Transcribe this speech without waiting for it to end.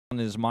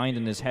his mind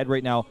and his head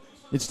right now.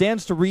 It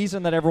stands to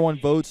reason that everyone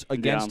votes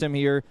against him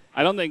here.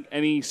 I don't think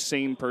any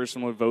sane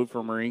person would vote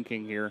for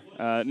MarineKing here.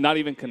 Not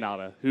even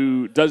Kanata,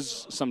 who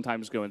does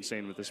sometimes go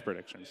insane with his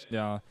predictions.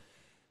 Yeah.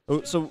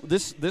 So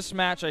this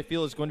match, I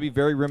feel, is going to be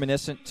very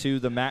reminiscent to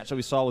the match that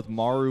we saw with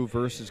Maru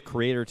versus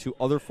Creator, two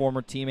other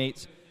former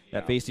teammates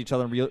that faced each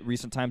other in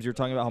recent times. You were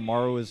talking about how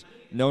Maru is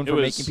known for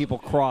making people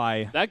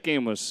cry. That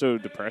game was so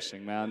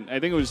depressing, man. I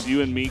think it was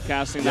you and me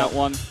casting that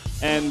one.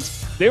 And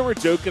they were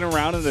joking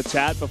around in the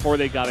chat before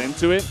they got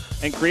into it.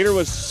 And Creator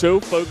was so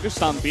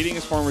focused on beating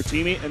his former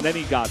teammate, and then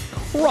he got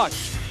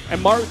crushed.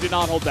 And Maru did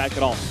not hold back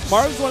at all.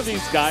 Maru's one of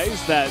these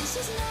guys that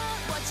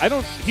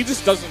he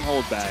just doesn't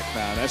hold back,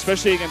 man.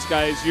 Especially against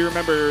guys, you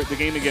remember the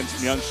game against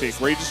Myungshik,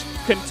 where he just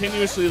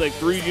continuously, like,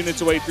 3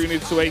 units away.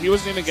 He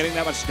wasn't even getting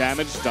that much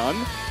damage done.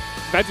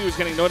 In fact, he was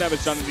getting no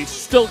damage done, and he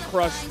still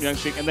crushed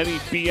Myungshik, and then he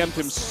BM'd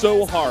him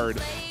so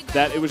hard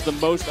that it was the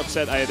most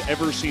upset I had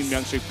ever seen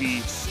Myungshik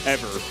be,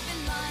 ever.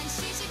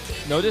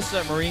 Notice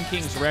that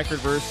MarineKing's record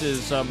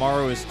versus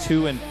Maru is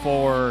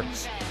 2-4,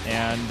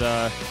 and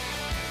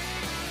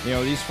you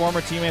know, these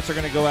former teammates are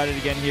going to go at it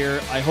again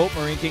here. I hope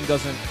MarineKing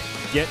doesn't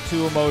get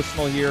too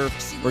emotional here,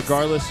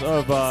 regardless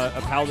of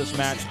how this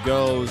match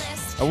goes.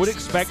 I would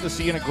expect to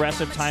see an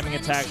aggressive timing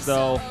attack,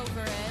 though,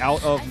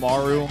 out of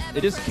Maru.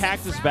 It is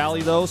Cactus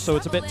Valley, though, so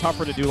it's a bit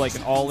tougher to do like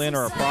an all-in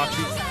or a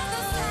proxy.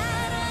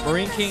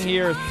 MarineKing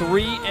here,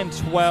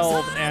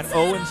 3-12 and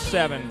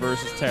 0-7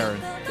 versus Terran.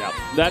 Yeah,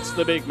 that's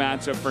the big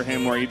matchup for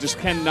him, where he just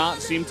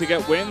cannot seem to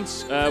get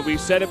wins. We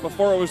said it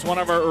before; it was one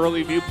of our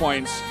early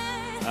viewpoints.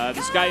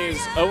 This guy is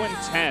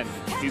 0-10.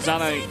 He's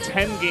on a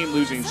 10-game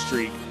losing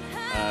streak.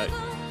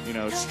 You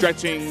know,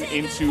 stretching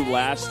into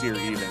last year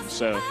even.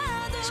 So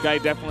this guy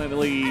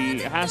definitely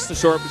has to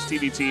shore up his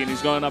TBT, and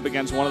he's going up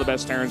against one of the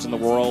best Terrans in the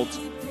world,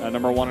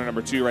 number 1 and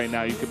number 2 right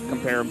now. You could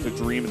compare him to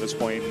Dream at this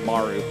point,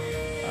 Maru.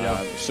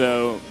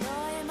 So,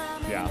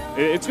 yeah,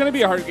 it's going to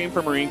be a hard game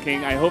for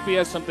MarineKing. I hope he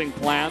has something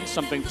planned,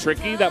 something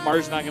tricky that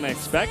Maru's not going to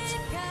expect,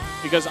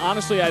 because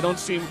honestly, I don't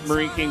see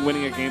MarineKing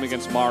winning a game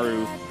against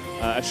Maru,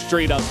 a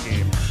straight-up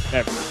game,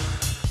 ever,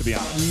 to be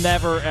honest.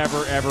 Never,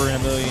 ever, ever in a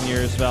million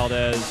years,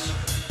 Valdez.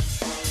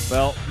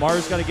 Well,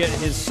 Maru's got to get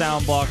his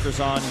sound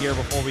blockers on here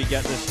before we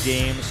get this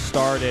game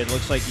started.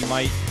 Looks like he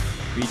might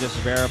be just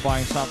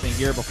verifying something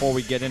here before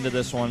we get into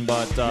this one,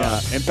 but yeah.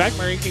 In fact,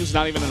 MarineKing's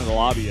not even in the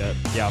lobby yet.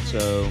 Yeah,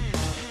 so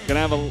gonna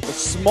have a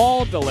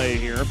small delay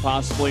here.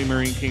 Possibly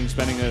MarineKing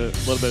spending a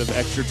little bit of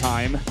extra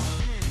time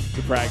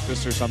to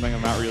practice or something.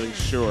 I'm not really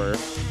sure.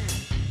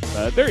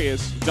 But there he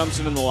is. Jumps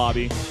in the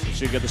lobby. We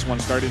should get this one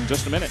started in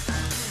just a minute.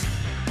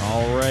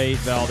 All right,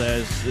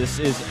 Valdez. This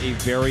is a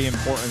very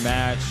important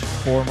match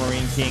for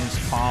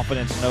MarineKing's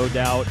confidence, no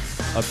doubt.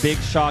 A big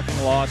shocking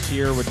loss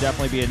here would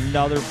definitely be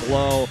another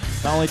blow,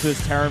 not only to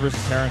his Terran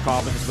versus Terran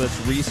confidence, but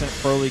his recent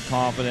Proleague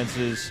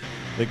confidences.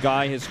 The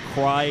guy has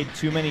cried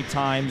too many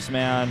times,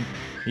 man.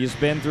 He's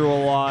been through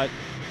a lot.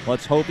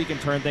 Let's hope he can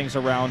turn things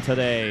around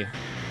today.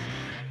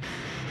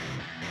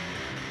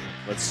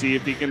 Let's see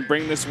if he can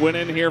bring this win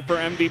in here for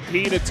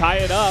MVP to tie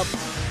it up.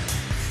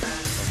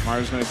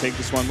 Maru's going to take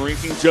this one.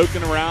 MarineKing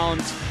joking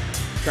around,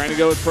 trying to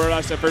go with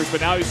Protoss at first, but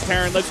now he's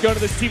Terran. Let's go to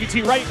this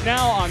TVT right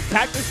now on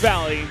Cactus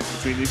Valley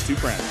between these two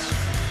friends.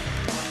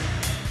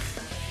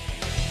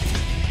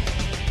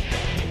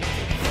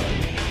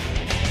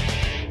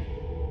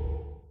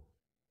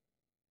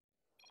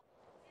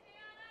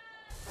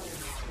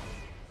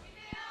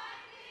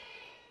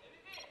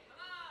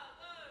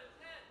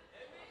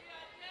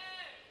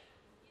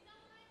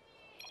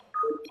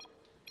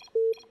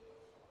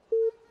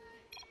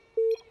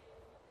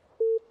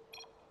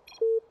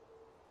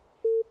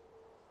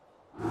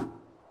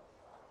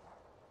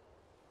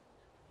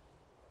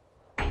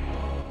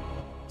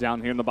 Down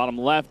here in the bottom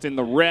left in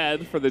the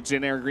red for the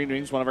Jin Air Green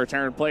Wings, one of our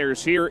Terran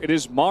players here, it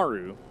is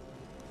Maru.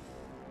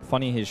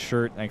 Funny, his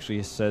shirt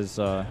actually says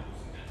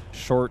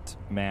short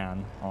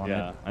man on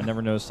it. I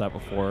never noticed that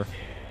before.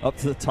 Up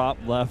to the top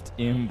left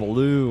in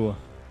blue,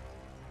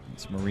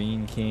 it's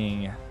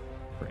MarineKing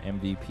for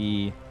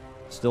MVP.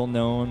 Still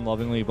known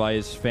lovingly by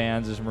his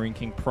fans as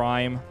MarineKing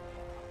Prime,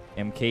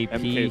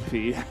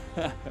 MKP.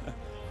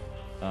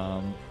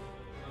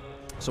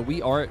 So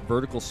we are at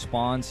vertical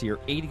spawns here,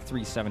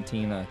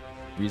 83-17, a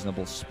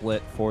reasonable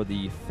split for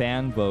the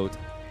fan vote.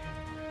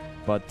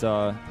 But,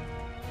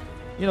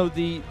 you know,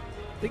 the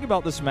thing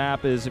about this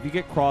map is if you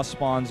get cross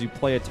spawns, you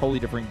play a totally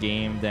different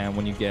game than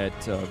when you get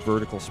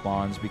vertical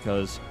spawns,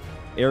 because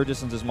air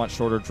distance is much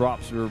shorter,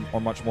 drops are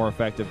much more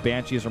effective,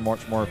 banshees are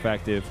much more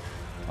effective.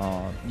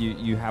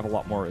 You have a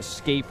lot more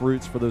escape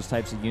routes for those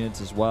types of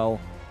units as well.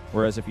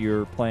 Whereas if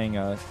you're playing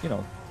a, you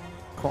know,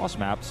 cross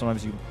map,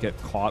 sometimes you get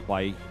caught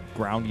by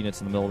ground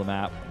units in the middle of the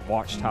map,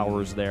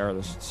 watchtowers there.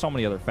 There's so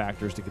many other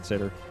factors to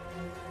consider.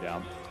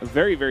 Yeah, a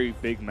very, very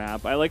big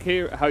map. I like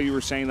how you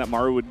were saying that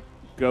Maru would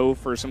go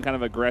for some kind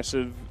of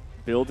aggressive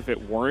build if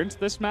it weren't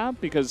this map,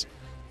 because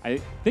I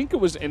think it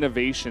was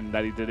Innovation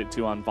that he did it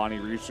to on Bonnie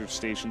Research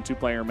Station,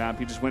 2-player map.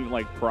 He just went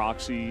like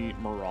proxy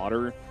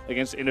Marauder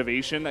against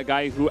Innovation, a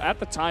guy who at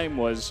the time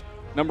was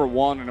number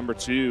 1 or number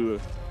 2,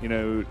 you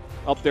know,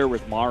 up there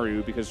with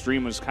Maru, because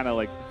Dream was kind of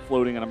like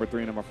floating at number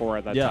 3 and number 4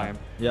 at that time.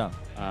 Yeah.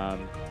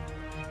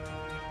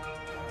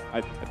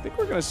 I think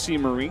we're going to see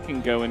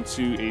MarineKing go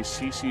into a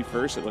CC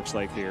first, it looks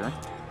like here.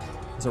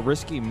 It's a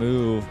risky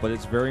move, but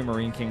it's very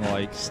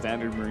MarineKing-like.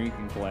 Standard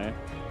MarineKing play.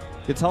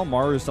 You can tell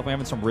Maru is definitely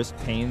having some wrist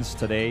pains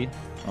today.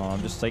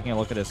 Just taking a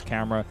look at his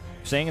camera,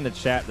 saying in the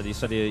chat that he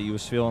said he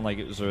was feeling like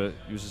he was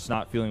just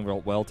not feeling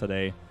real well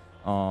today.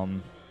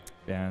 MarineKing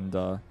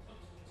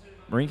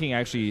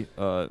actually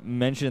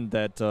mentioned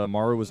that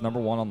Maru was number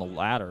 1 on the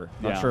ladder.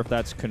 Not sure if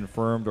that's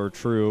confirmed or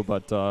true,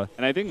 but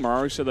and I think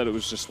Maru said that it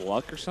was just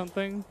luck or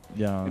something.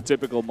 Yeah, in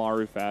typical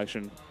Maru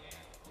fashion.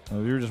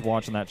 We were just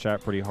watching that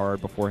chat pretty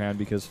hard beforehand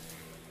because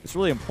it's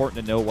really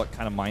important to know what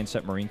kind of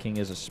mindset MarineKing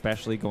is,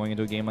 especially going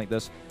into a game like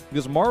this.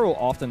 Because Maru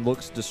often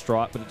looks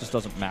distraught, but it just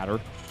doesn't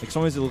matter. Like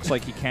sometimes it looks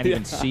like he can't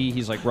even see.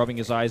 He's like rubbing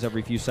his eyes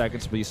every few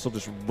seconds, but he still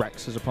just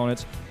wrecks his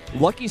opponents.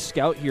 Lucky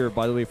scout here,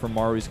 by the way, from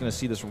Maru. He's going to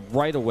see this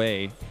right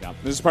away. Yeah,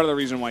 this is part of the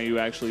reason why you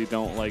actually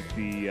don't like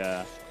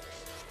the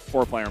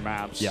 4-player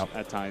maps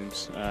at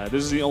times.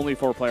 This is the only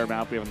 4-player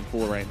map we have in the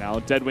pool right now.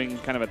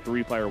 Deadwing kind of a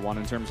 3-player one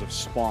in terms of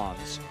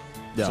spawns.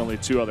 There's only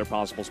 2 other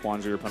possible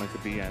spawns your opponent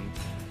could be in.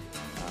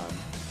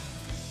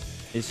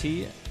 Is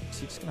he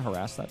just going to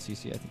harass that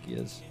CC? I think he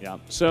is. Yeah.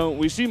 So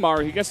we see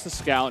Maru. He gets the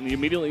scout, and he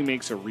immediately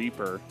makes a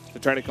Reaper to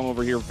try to come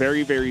over here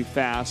very, very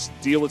fast,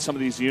 deal with some of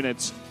these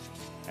units.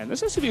 And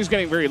this SCV is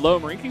getting very low.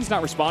 MarineKing's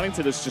not responding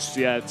to this just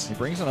yet. He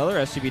brings another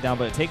SCV down,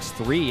 but it takes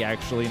 3,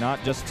 actually,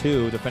 not just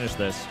 2 to finish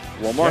this.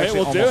 One more hit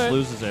will do it.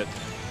 Loses it.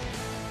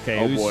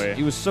 Okay, boy.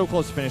 He was so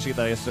close to finishing it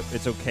that I guess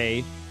it's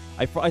okay.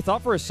 I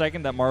thought for a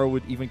second that Maru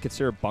would even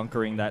consider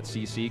bunkering that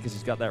CC because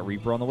he's got that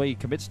Reaper on the way. He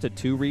commits to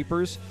 2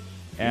 Reapers.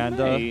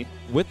 And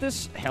with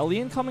this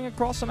Hellion coming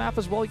across the map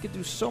as well, he could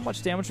do so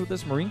much damage with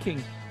this.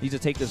 MarineKing needs to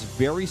take this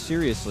very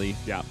seriously.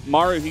 Yeah,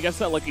 Maru, he gets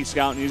that lucky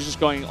scout, and he's just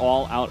going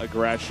all-out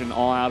aggression,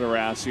 all-out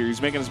harass here.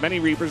 He's making as many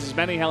Reapers, as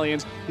many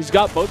Hellions. He's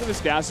got both of his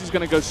gas. He's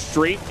going to go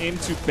straight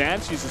into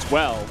Banshees as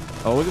well.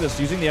 Oh, look at this.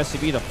 Using the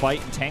SCV to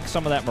fight and tank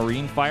some of that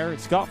Marine fire.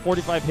 It's got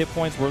 45 hit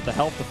points worth of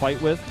health to fight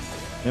with.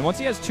 And once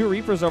he has 2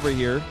 Reapers over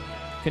here,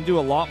 can do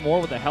a lot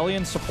more with the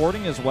Hellion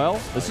supporting as well.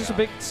 This is a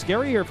bit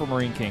scary here for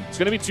MarineKing. It's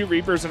going to be 2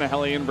 Reapers and a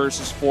Hellion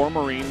versus 4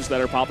 Marines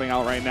that are popping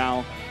out right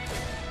now.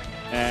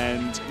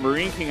 And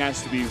MarineKing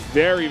has to be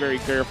very, very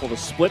careful to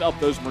split up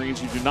those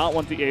Marines. You do not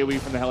want the AoE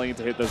from the Hellion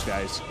to hit those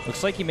guys.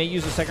 Looks like he may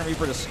use the second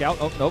Reaper to scout.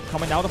 Oh, nope,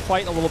 coming out to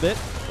fight a little bit.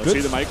 Let's see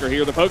the micro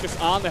here. The focus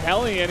on the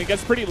Hellion. He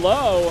gets pretty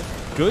low.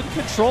 Good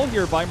control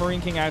here by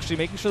MarineKing, actually,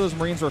 making sure those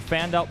Marines were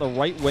fanned out the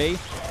right way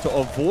to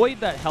avoid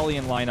that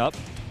Hellion lineup.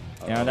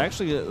 And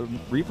actually,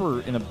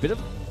 Reaper in a bit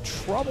of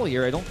trouble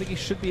here. I don't think he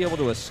should be able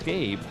to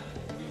escape.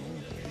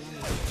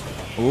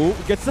 Ooh,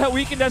 gets that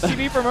weakened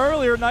SCV from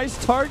earlier. Nice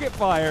target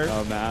fire.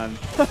 Oh, man.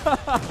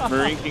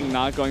 MarineKing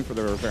not going for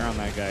the repair on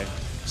that guy.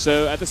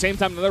 So at the same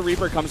time, another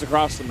Reaper comes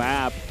across the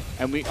map.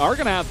 And we are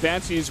going to have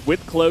Banshees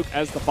with Cloak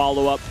as the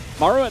follow-up.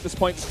 Maru at this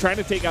point is trying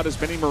to take out as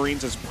many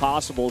Marines as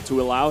possible to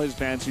allow his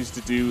Banshees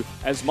to do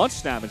as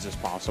much damage as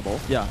possible.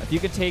 Yeah, if you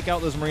can take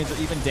out those Marines or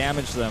even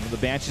damage them, the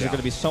Banshees are going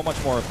to be so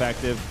much more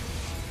effective.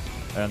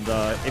 And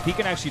if he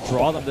can actually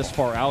draw them this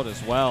far out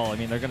as well, I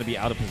mean, they're going to be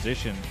out of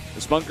position.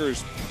 This bunker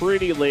is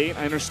pretty late.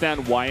 I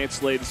understand why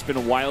it's late. It's been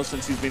a while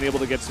since he's been able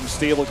to get some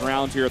stable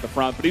ground here at the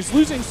front. But he's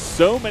losing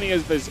so many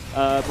of his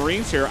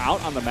Marines here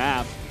out on the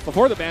map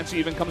before the Banshee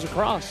even comes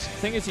across. The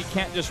thing is, he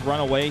can't just run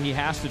away. He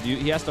has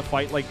to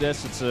fight like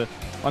this. It's a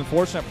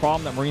unfortunate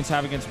problem that Marines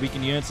have against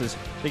weakened units is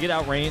they get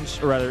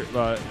outranged, or rather,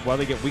 while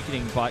they're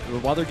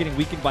getting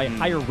weakened by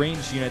higher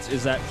ranged units,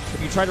 is that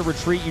if you try to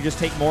retreat, you just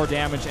take more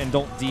damage and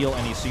don't deal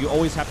any. So you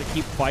always have to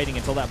keep fighting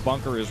until that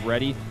bunker is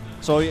ready.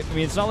 So, I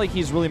mean, it's not like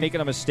he's really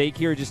making a mistake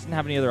here. He just didn't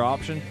have any other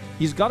option.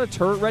 He's got a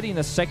turret ready and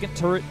a second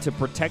turret to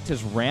protect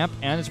his ramp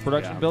and his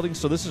production building,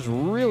 so this is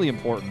really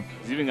important.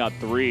 He's even got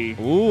 3.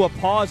 Ooh, a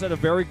pause at a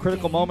very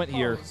critical moment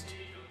here.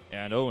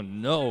 And oh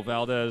no,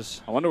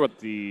 Valdez. I wonder what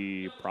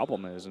the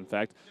problem is, in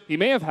fact. He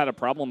may have had a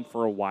problem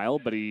for a while,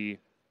 but he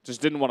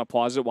just didn't want to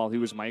pause it while he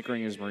was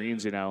microing his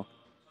Marines, you know.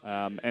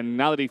 And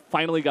now that he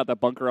finally got that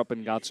bunker up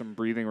and got some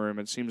breathing room,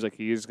 it seems like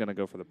he is going to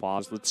go for the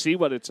pause. Let's see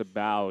what it's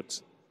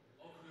about.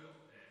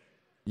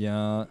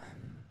 Yeah.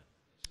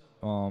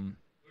 I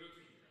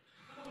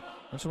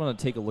just want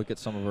to take a look at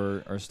some of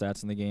our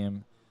stats in the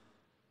game.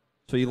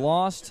 So he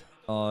lost,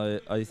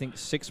 I think,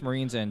 6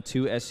 Marines and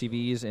 2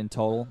 SCVs in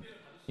total.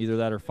 Either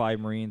that or 5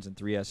 Marines and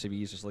 3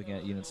 SCVs, just looking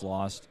at units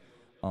lost.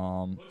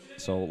 So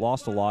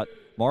lost a lot.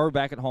 Maru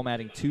back at home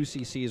adding 2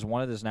 CCs,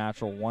 one at his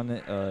natural, one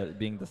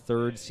being the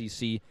 3rd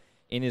CC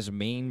in his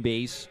main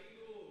base.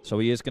 So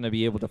he is going to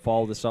be able to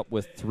follow this up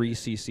with 3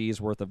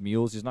 CCs worth of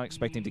mules. He's not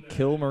expecting to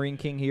kill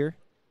MarineKing here.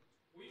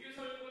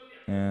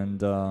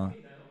 And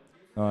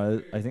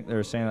I think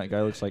they're saying that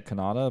guy looks like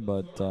Kanata,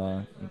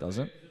 but he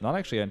doesn't. Not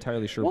actually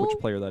entirely sure which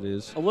player that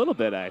is. A little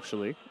bit,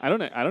 actually. I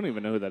don't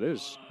even know who that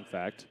is, in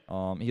fact.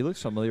 He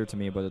looks familiar to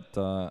me,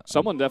 but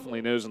someone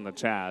definitely knows in the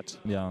chat.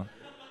 Yeah.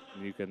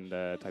 You can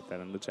type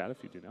that in the chat if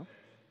you do know.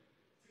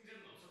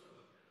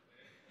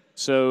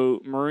 So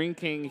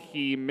MarineKing,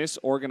 he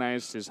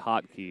misorganized his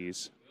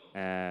hotkeys,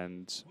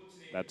 and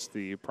that's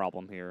the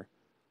problem here.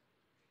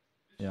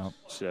 Yeah.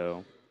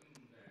 So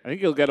I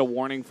think he'll get a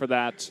warning for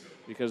that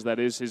because that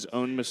is his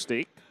own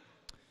mistake.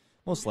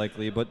 Most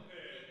likely, but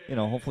you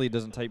know, hopefully he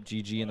doesn't type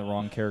GG in the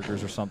wrong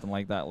characters or something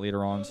like that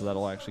later on, so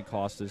that'll actually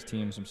cost his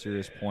team some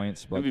serious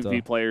points. But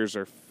MVP players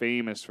are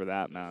famous for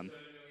that, man.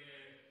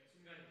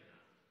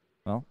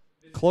 Well,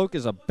 Cloak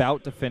is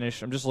about to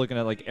finish. I'm just looking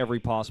at like every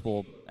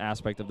possible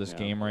aspect of this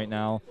game right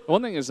now.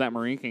 One thing is that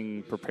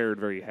MarineKing prepared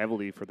very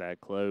heavily for that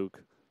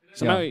Cloak.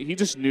 Somehow he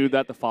just knew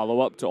that the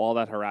follow-up to all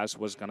that harass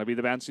was going to be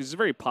the Banshees. It's a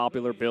very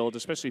popular build,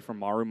 especially from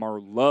Maru.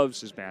 Maru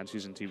loves his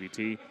Banshees in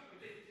TVT.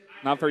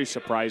 Not very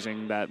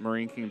surprising that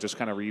MarineKing just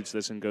kind of reads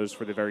this and goes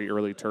for the very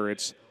early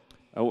turrets.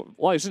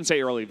 Well, I shouldn't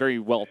say early, very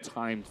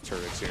well-timed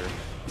turrets here.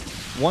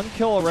 1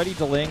 kill already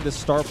delaying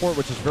this starport,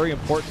 which is very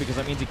important because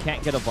that means he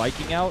can't get a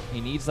Viking out.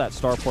 He needs that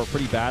starport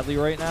pretty badly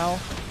right now.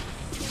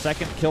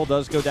 Second kill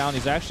does go down.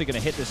 He's actually going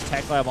to hit this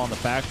tech lab on the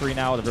factory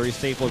now at a very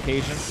safe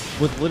location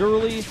with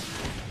literally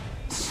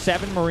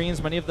 7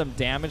 Marines, many of them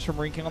damaged from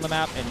MarineKing on the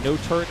map, and no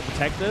turret to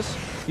protect this.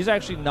 He's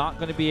actually not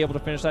going to be able to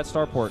finish that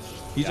starport.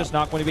 He's just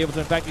not going to be able to.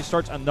 In fact, he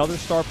starts another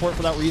starport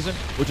for that reason,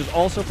 which is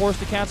also forced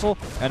to cancel.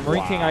 And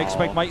MarineKing, I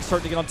expect, might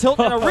start to get on tilt.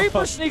 And a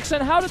Reaper sneaks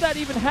in. How did that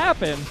even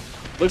happen?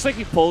 Looks like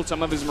he pulled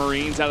some of his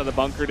Marines out of the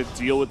bunker to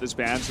deal with this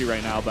Banshee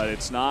right now, but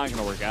it's not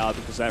going to work out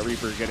because that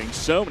Reaper getting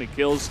so many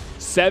kills.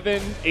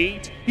 7,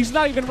 8. He's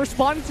not even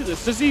responding to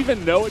this. Does he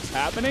even know it's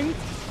happening?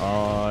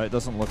 It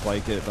doesn't look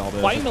like it,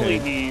 Valdez. Finally,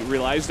 he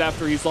realized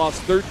after he's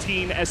lost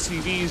 13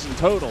 SCVs in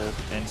total.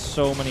 And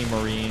so many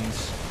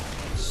Marines.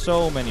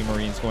 So many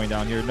Marines going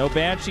down here. No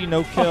Banshee,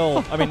 no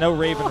kill. I mean, no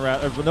Raven,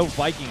 no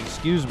Viking,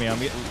 excuse me. I'm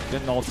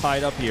getting all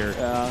tied up here.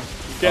 Yeah.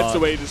 Gets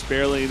away just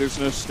barely. There's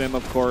no stim,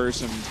 of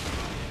course, and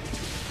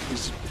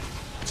he's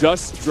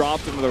just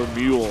dropped into the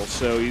mule,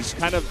 so he's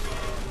kind of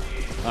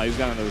he's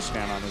got another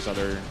scan on his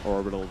other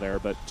orbital there,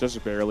 but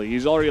just barely.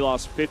 He's already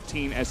lost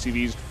 15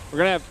 SCVs. We're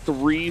going to have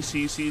 3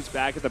 CCs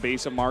back at the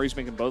base of Maru. He's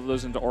making both of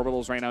those into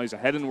orbitals right now. He's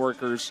ahead in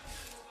workers.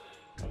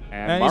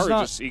 And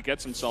Maru he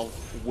gets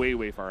himself way,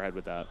 way far ahead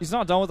with that. He's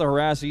not done with the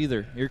harass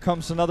either. Here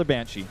comes another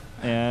Banshee.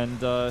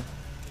 And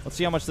let's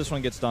see how much this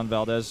one gets done,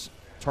 Valdez.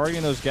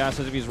 Targeting those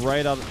gases if he's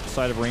right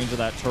outside of range of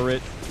that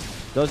turret.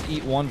 Does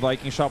eat 1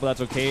 Viking shot, but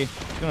that's okay.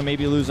 He's going to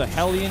maybe lose a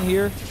Hellion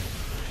here.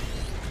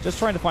 Just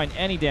trying to find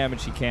any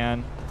damage he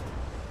can.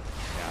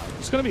 Yeah,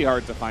 it's going to be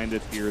hard to find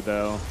it here,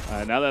 though.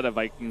 Now that a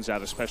Viking's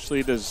out,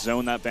 especially to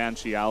zone that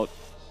Banshee out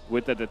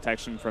with the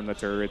detection from the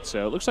turret.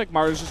 So it looks like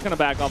Maru's just going to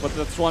back off, but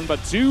that's 1.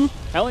 But 2,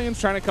 Hellions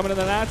trying to come into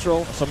the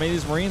natural. So many of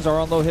these Marines are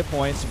on low hit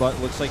points, but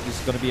it looks like he's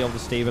going to be able to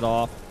stave it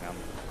off.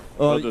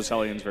 Both those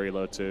Hellions very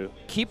low, too.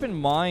 Keep in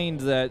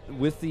mind that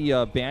with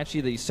the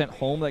Banshee that he sent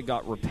home that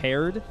got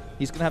repaired,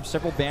 he's going to have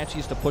several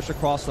Banshees to push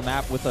across the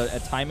map with a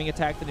timing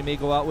attack that he may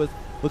go out with.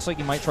 Looks like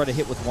he might try to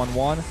hit with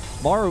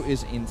 1-1. Maru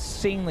is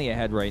insanely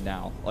ahead right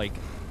now. Like,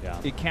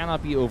 it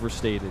cannot be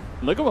overstated.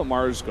 Look at what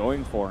Maru's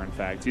going for, in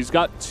fact. He's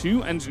got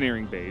 2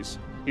 engineering bays.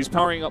 He's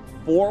powering up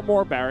 4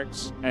 more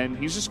barracks, and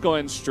he's just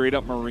going straight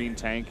up Marine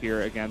tank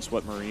here against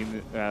what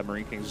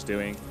MarineKing's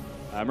doing.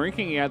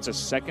 MarineKing, he adds a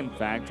 2nd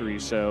factory,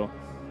 so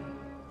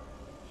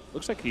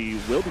looks like he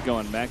will be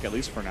going mech, at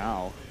least for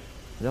now.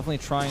 Definitely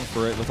trying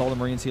for it. With all the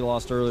Marines he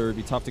lost earlier, it would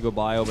be tough to go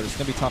bio, but it's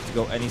going to be tough to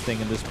go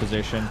anything in this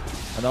position.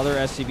 Another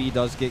SCV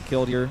does get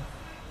killed here.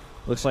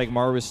 Looks like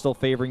Maru is still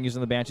favoring using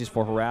the Banshees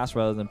for harass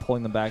rather than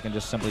pulling them back and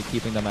just simply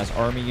keeping them as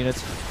army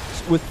units.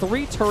 With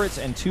 3 turrets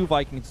and 2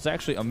 Vikings, it's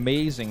actually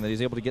amazing that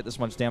he's able to get this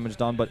much damage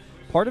done, but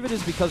part of it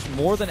is because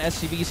more than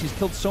SCVs, he's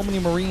killed so many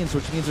Marines,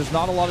 which means there's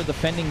not a lot of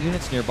defending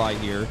units nearby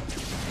here.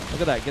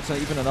 Look at that. Gets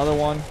even another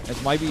one.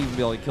 It might even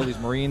be able to kill these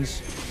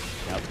Marines.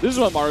 Yeah, this is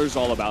what Maru's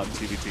all about in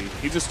TVT.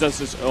 He just does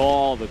this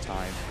all the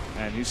time,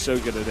 and he's so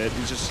good at it.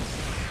 He's just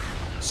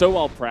so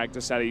well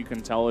practiced at it, you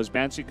can tell. His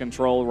Banshee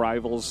control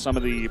rivals some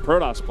of the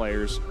Protoss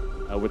players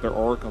with their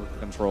Oracle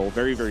control.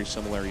 Very, very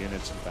similar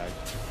units, in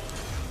fact.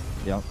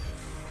 Yep.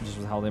 Just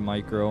with how they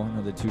micro.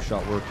 The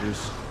 2-shot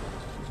workers.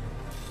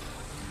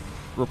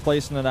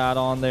 Replacing an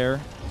add-on there.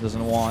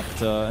 Doesn't want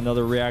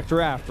another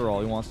reactor after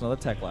all. He wants another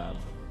tech lab.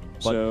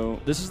 But so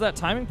this is that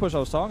timing push I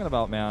was talking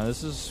about, man.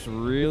 This is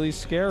really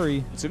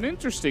scary. It's an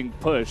interesting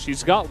push.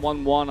 He's got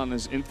 1-1 on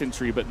his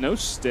infantry, but no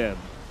stim.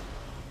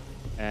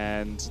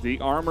 And the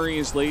armory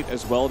is late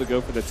as well to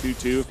go for the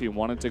 2-2 if he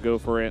wanted to go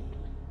for it.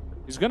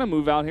 He's going to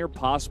move out here,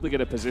 possibly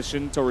get a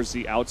position towards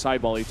the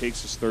outside while he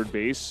takes his 3rd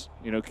base.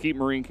 You know, keep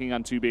MarineKing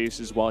on 2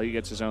 bases while he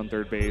gets his own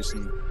 3rd base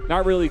and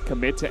not really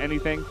commit to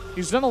anything.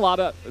 He's done a lot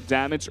of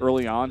damage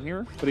early on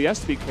here, but he has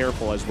to be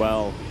careful as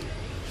well.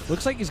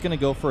 Looks like he's going to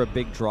go for a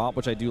big drop,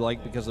 which I do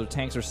like because their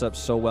tanks are set up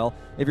so well.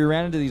 If he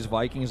ran into these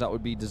Vikings, that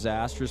would be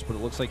disastrous, but it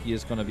looks like he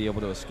is going to be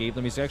able to escape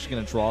them. He's actually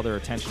going to draw their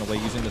attention away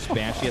using this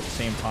Banshee at the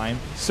same time.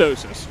 So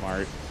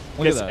smart.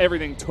 Gets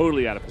everything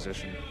totally out of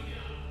position.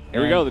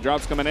 Here we go. The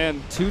drop's coming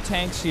in. 2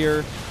 tanks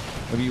here.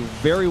 Will be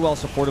very well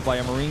supported by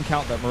a Marine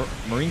count that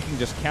MarineKing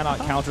just cannot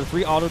counter.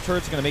 3 auto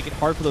turrets are going to make it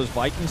hard for those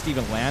Vikings to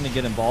even land and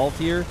get involved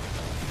here.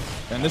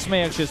 And this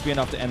may actually just be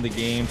enough to end the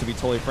game, to be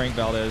totally frank,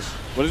 Valdez.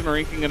 What is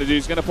MarineKing going to do?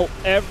 He's going to pull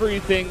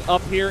everything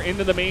up here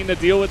into the main to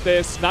deal with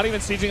this. Not even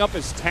sieging up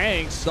his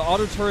tanks. The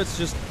auto turret's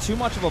just too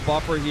much of a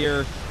buffer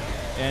here.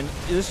 And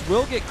this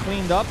will get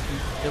cleaned up,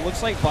 it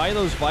looks like, by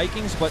those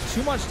Vikings, but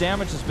too much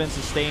damage has been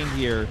sustained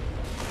here.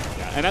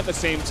 Yeah, and at the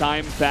same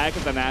time, back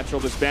at the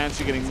natural, this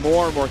Banshee getting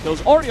more and more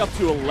kills. Already up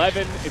to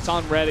 11. It's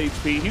on red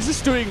HP. He's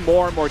just doing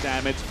more and more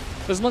damage.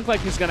 Doesn't look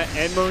like he's going to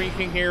end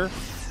MarineKing here,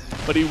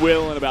 but he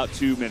will in about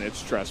 2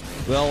 minutes, trust me.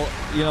 Well,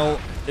 you know,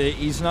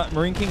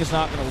 MarineKing is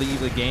not going to leave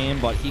the game,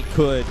 but he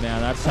could,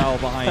 man. That's how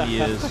behind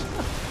he is.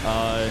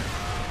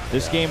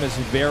 This game is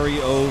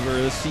very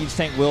over. The siege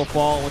tank will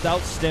fall.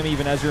 Without Stim,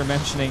 even as you're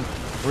mentioning,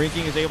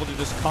 MarineKing is able to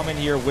just come in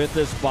here with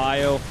this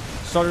bio,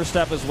 stutter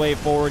step his way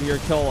forward here,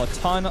 kill a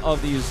ton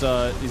of these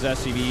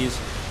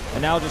SCVs,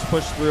 and now just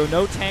push through.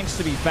 No tanks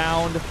to be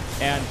found,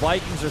 and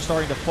Vikings are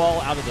starting to fall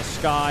out of the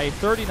sky.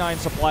 39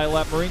 supply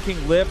left.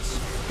 MarineKing lifts.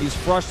 He's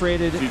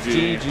frustrated.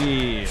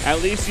 GG.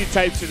 At least he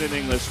types it in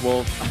English,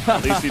 Wolf.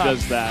 At least he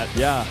does that.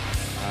 Yeah.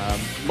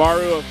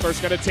 Maru, of course,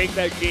 going to take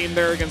that game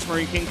there against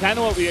MarineKing. Kind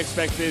of what we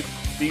expected.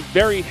 The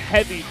very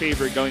heavy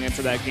favorite going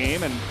into that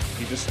game, and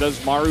he just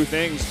does Maru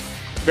things.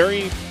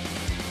 Very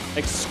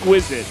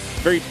exquisite,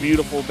 very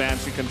beautiful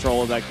Banshee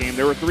control of that game.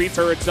 There were 3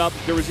 turrets up.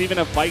 There was even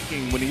a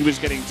Viking when he was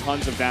getting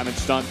tons of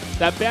damage done.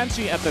 That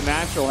Banshee at the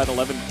natural had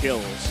 11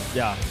 kills.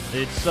 Yeah,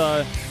 it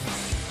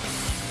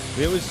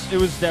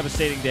was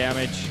devastating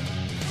damage.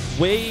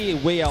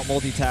 Way out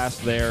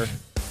multitask there.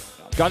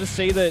 Got to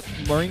say that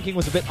MarineKing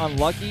was a bit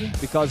unlucky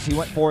because he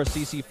went for a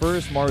CC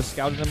first. Maru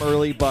scouted him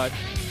early, but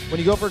when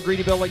you go for a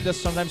greedy build like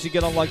this, sometimes you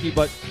get unlucky,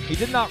 but he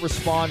did not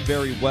respond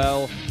very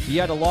well. He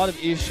had a lot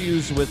of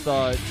issues with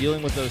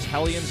dealing with those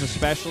Hellions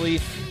especially.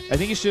 I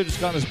think he should have just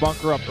gotten his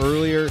bunker up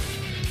earlier.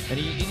 And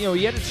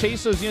he had to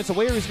chase those units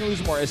away, or he was going to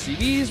lose more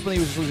SCVs, when he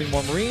was losing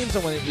more Marines,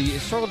 and when he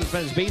struggled to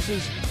defend his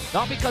bases.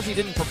 Not because he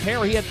didn't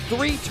prepare. He had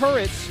 3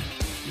 turrets,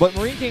 but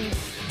MarineKing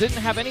didn't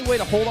have any way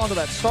to hold on to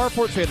that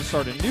starport, so he had to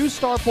start a new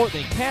starport,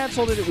 then he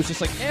canceled it. It was just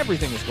like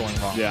everything was going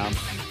wrong. Yeah.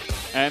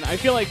 And I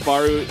feel like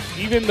Maru,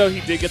 even though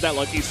he did get that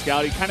lucky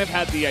scout, he kind of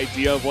had the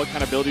idea of what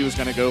kind of build he was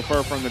going to go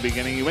for from the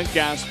beginning. He went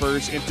gas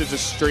first into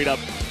just straight up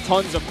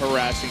tons of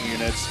harassing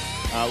units.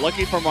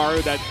 Lucky for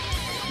Maru that,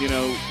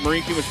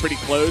 MarineKing was pretty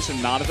close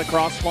and not at the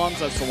cross spawns.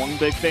 That's the one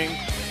big thing.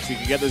 So you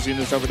could get those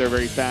units over there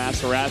very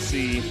fast, harass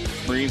the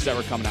Marines that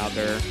were coming out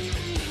there.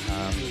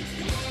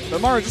 But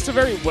Maru, just a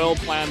very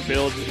well-planned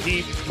build.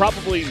 He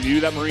probably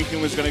knew that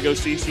MarineKing was going to go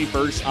CC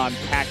first on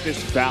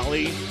Cactus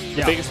Valley,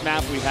 the biggest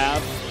map we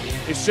have.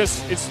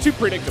 It's too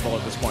predictable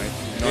at this point.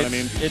 You know what I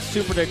mean? It's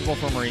too predictable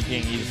for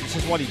MarineKing. It's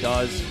just what he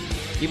does.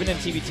 Even in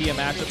TVT, a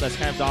matchup that's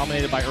kind of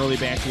dominated by early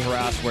Banshee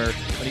harass, where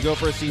when you go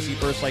for a CC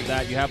first like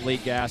that, you have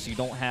late gas, you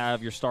don't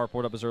have your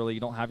starport up as early,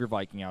 you don't have your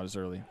Viking out as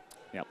early.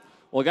 Yep.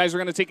 Well, guys, we're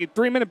going to take a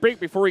 3-minute break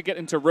before we get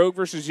into Rogue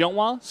versus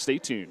Yonhwa. Stay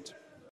tuned.